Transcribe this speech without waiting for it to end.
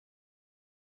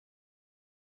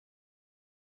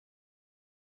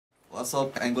What's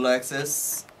up, Anguilla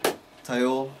Access,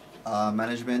 Tayo,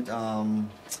 Management,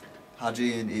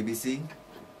 Hodgie and ABC.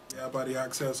 Yeah, Body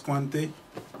Access, Quante.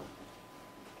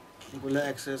 Anguilla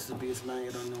Access, the baseline,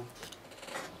 you don't know.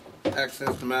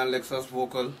 Access, the man, Lexus,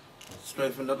 vocal.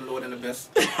 Straight from nothing lower than the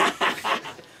best.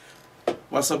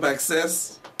 What's up,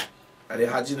 Access? Are they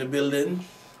Hodgie in the building?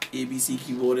 ABC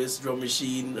keyboardist, drum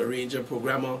machine, arranger,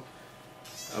 programmer.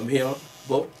 I'm here.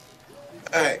 Bob.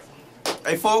 Alright.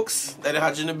 Hey folks, that is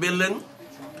Hodgie in the building.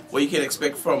 What you can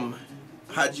expect from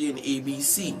Hodgie and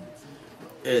ABC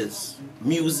is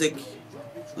music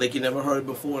like you never heard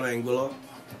before in Anguilla.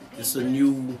 It's a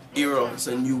new era, it's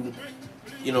a new,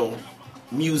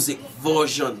 music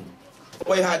version.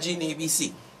 Why Hodgie and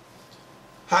ABC?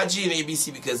 Hodgie and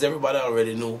ABC because everybody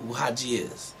already know who Hodgie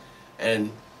is.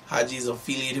 And Hodgie is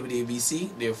affiliated with ABC,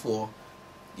 therefore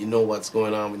you know what's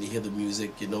going on when you hear the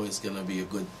music, you know it's going to be a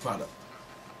good product.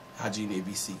 Hodgie and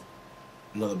ABC,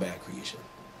 another bad creation.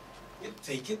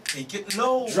 Take it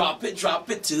low. Drop it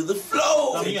to the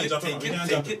flow. Take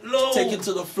it low. Take it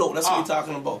to the flow. That's what we're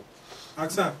talking about.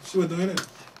 Aksa, she was doing it.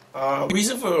 The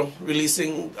reason for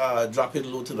releasing Drop It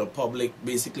Low to the public,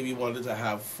 basically we wanted to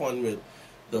have fun with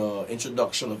the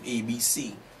introduction of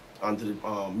ABC onto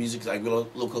the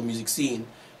local music scene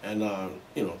and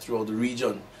throughout the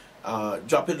region.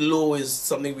 Drop It Low is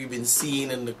something we've been seeing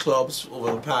in the clubs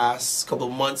over the past couple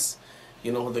of months.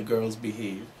 You know how the girls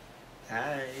behave.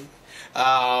 Hi.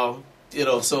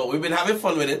 So we've been having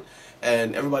fun with it,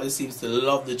 and everybody seems to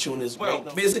love the tune as well.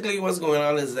 Basically what's going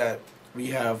on is that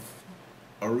we have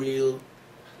a real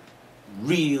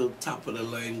top of the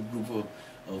line group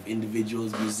of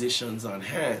individuals, musicians on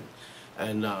hand,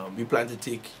 and we plan to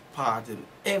take part in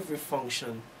every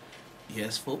function.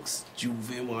 Yes folks,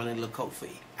 Juve morning, look out for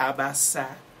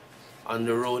Abasa. On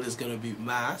the road is gonna be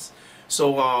mass.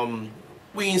 So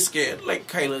we ain't scared, like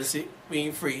Kyla say, we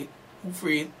ain't afraid. We're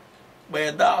afraid by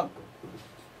a dog.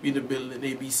 We in the building,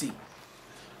 ABC.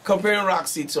 Comparing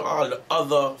Roxy to all the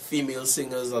other female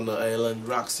singers on the island,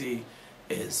 Roxy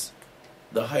is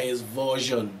the highest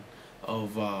version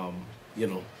of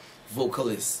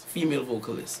vocalist, female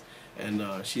vocalist. And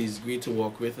she's great to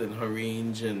work with in her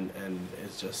range, and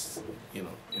it's just,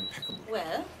 impeccable.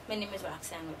 Well, my name is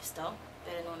Roxanne Webster,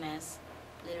 better known as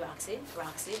Little Roxy,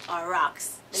 or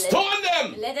Rox. Stone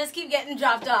them! Let us keep getting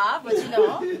dropped off, but I'm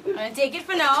gonna take it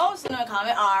for now, so call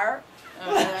me R.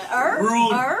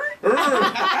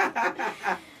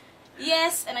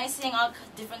 Yes, and I sing all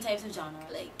different types of genre,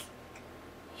 like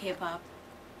hip-hop,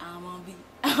 R&B.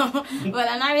 Well,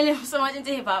 I'm not really so much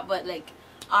into hip-hop, but like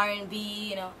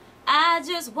R&B, I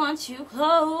just want you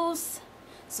close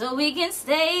so we can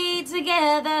stay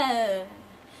together.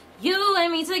 You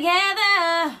and me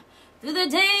together through the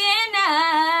day and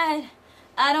night.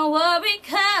 I don't worry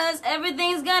 'cause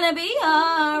everything's gonna be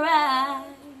alright.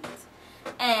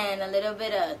 And a little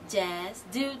bit of jazz.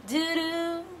 Do do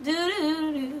do do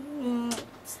do do.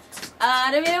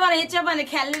 I don't really want to hit you up on the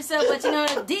calypso, but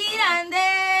dee and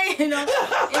day,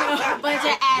 a bunch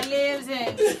of ad-libs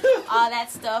and all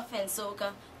that stuff and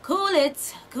soca. Cool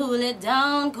it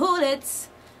down, cool it.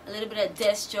 A little bit of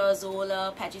Destra,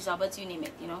 Zola, Patrick Roberts, you name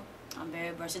it, I'm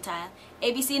very versatile.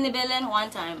 ABC in the building, one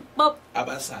time. Boop.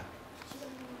 Abasa.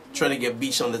 Trying to get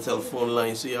Beach on the telephone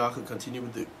line so y'all can continue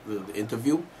with the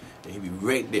interview, and he'll be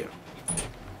right there.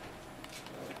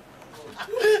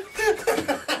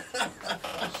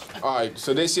 Alright,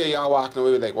 so this year y'all walking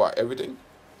away with like what, everything?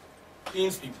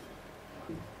 Queens people.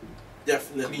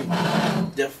 Definitely.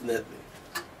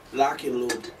 Lock and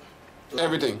load.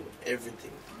 Everything.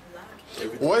 Everything.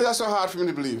 Why is that so hard for me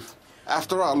to believe?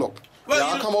 After all, look,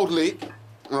 y'all come out late,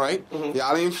 right?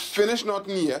 Y'all ain't finished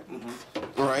nothing yet,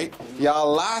 right?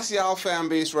 Y'all lost y'all fan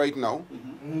base right now.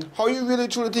 How you really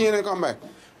truly think you're gonna come back?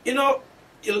 You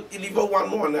leave out one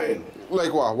more night.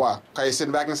 Like what? What? Can you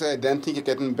sit back and say, I don't think you're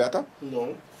getting better?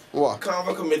 No. What?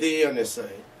 Carver committee on this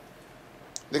side.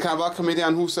 The Carver committee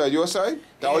on whose side? Your side?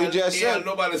 That's what you just said? Yeah,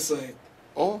 nobody's side.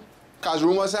 Oh? Because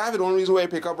rumors have it, the only reason why you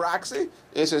pick up Roxy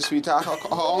is a sweetheart, her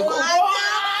uncle.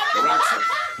 Roxy.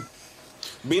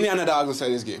 Being the underdog inside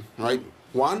this game, right?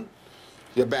 One,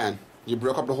 you're banned. You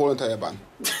broke up the whole entire band.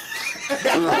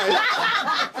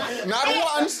 Right? Not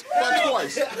once, but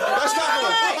twice. That's not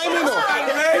right. I mean, no.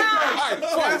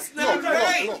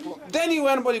 Alright, look. Then you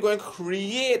went, but you're going to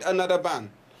create another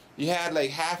band. You had like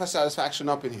half a Satisfaction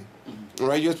up in here.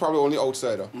 Right? You're probably only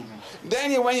outsider.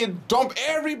 Then when you dump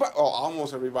everybody, or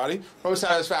almost everybody, from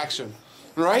Satisfaction.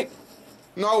 Right?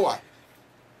 Now what?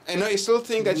 And now you still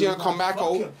think that you're going to come back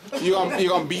out, you're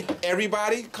going to beat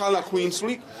everybody, call a Queen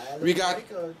Sweep. We got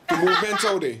the movement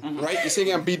out there, right? You're saying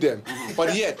you're going to beat them.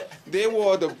 But yet, they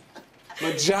were the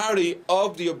majority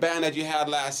of the band that you had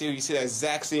last year, you said the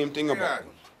exact same thing Yeah. about.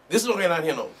 This is what's going on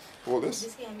here now. Hold this.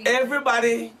 This can be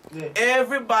Everybody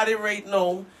right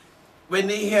now, when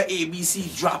they hear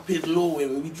ABC drop it low,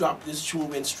 and when we drop this tune,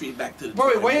 went straight back to the. But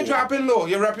wait, why you dropping low?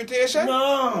 Your reputation?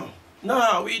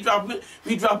 No, we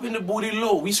dropping the booty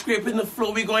low. We scraping the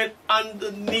floor. We going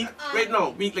underneath right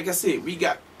now. Like I said, we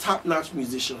got top-notch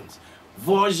musicians.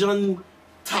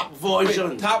 Top version.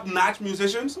 Wait, top-notch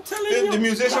musicians? Telling The you.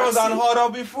 musicians was unheard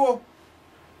of before.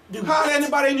 How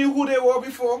anybody knew who they were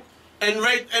before? And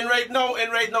right now,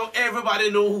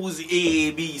 everybody know who's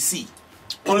ABC.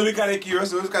 Only because they're curious,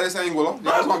 so because they're saying, well, you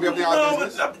just want to be up in our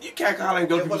business. No, you can't call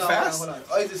Anguilla people fast.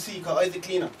 I the seeker, I the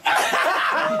cleaner.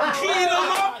 Clean them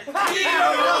up.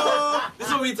 This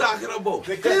is what we talking about.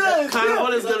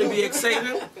 Carnival is going to be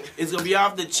exciting. It's going to be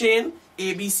off the chain.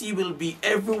 ABC will be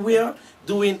everywhere,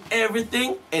 doing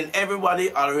everything, and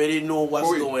everybody already know what's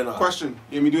going on. Question,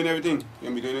 you gonna be doing everything? You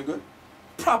gonna be doing it good?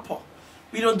 Proper.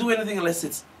 We don't do anything unless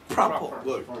it's proper.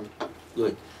 Good.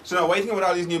 Good. So now, what do you think about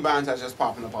all these new bands that's just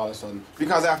popping up all of a sudden?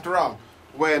 Because after all,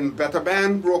 when Better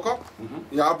Band broke up,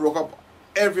 y'all broke up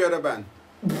every other band.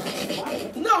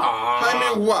 No.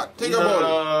 I mean, what? Think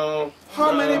about it.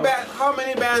 How many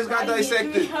bands got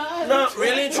dissected? No,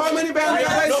 really and truly. How many bands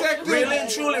got dissected? Really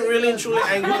and truly,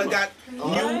 Anguilla got new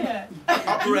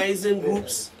uprising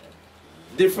groups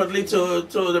differently to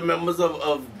the members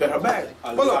of Better Band.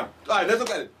 Hold on. All right, let's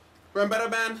look at it. When Better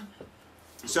Band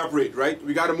separate, right?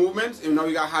 We got a movement, and now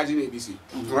we got Hodgie and ABC,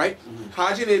 right?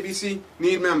 Hodgie and ABC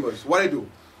need members. What they do?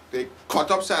 They cut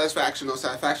up Satisfaction, or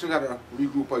Satisfaction got to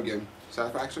regroup again.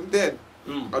 Satisfaction dead. I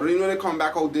don't even know they come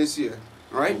back out this year,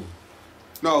 right?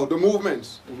 No, the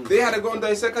movements. They had to go and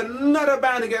dissect another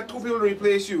band to get 2 people to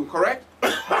replace you, correct?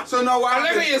 So now what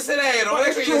happens? You say that, But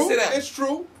it's true, it's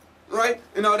true, right?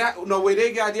 You know, that no way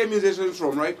they got their musicians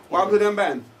from, right? What happened to them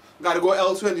band? Got to go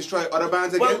elsewhere and destroy other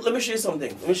bands again? Well, let me show you something.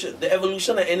 Let me show you. The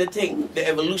evolution of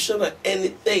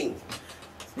anything,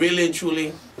 really and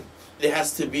truly, there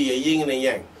has to be a yin and a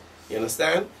yang. You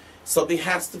understand? Something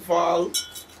has to fall,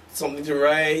 something to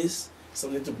rise,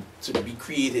 something to be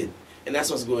created. And that's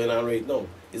what's going on right now.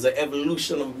 It's an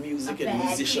evolution of music and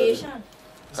musicians.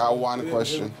 Got one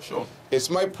question. Sure. It's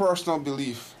my personal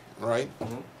belief, right,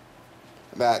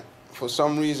 that for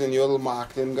some reason your little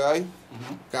marketing guy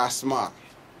got smart.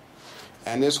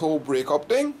 And this whole breakup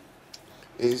thing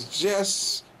is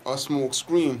just a smoke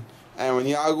screen. And when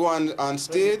y'all go on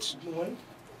stage,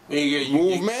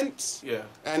 movement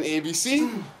and ABC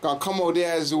gonna come out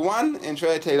there as one and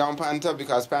try to take down Panther,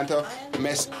 because Panther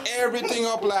messed everything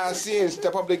up last year and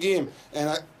step up the game.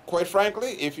 And quite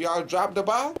frankly, if y'all drop the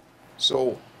ball,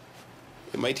 so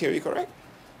am my theory correct?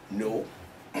 No.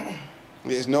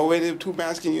 There's no way the two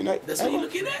bands can unite. That's what you're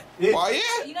looking at? Oh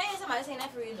yeah? You know, hear somebody saying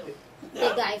that for real though. Yeah.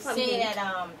 The guy saying that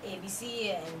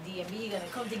ABC and DMB gonna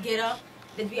come together.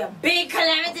 There'd be a big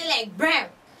calamity like bam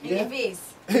in your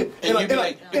face. And you'd be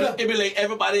like, it'd be like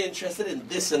everybody interested in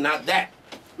this and not that.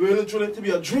 Really truly to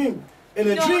be a dream. In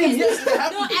a No, dream, it's yes, not- it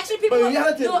happened. no, actually people But in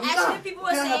reality, people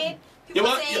were saying You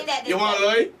want that you want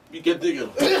Lloyd? You can dig it.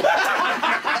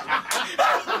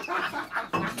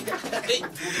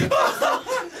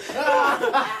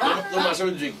 Don't mash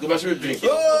with drink. Don't mash with drink.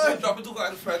 Drop it to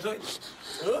God, friend, right?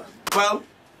 Well,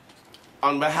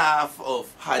 on behalf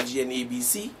of Hodgie and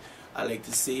ABC, I'd like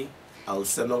to say I'll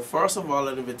send out first of all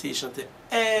an invitation to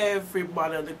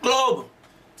everybody on the globe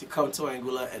to come to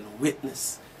Anguilla and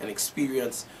witness and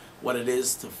experience what it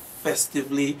is to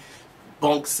festively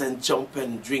bounce and jump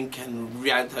and drink and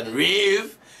rant and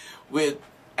rave with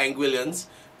Anguillians.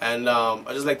 And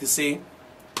I just like to say,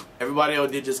 everybody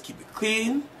out there, just keep it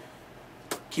clean,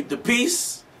 keep the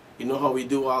peace. You know how we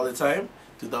do all the time.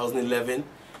 2011,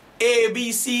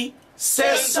 ABC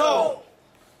says so.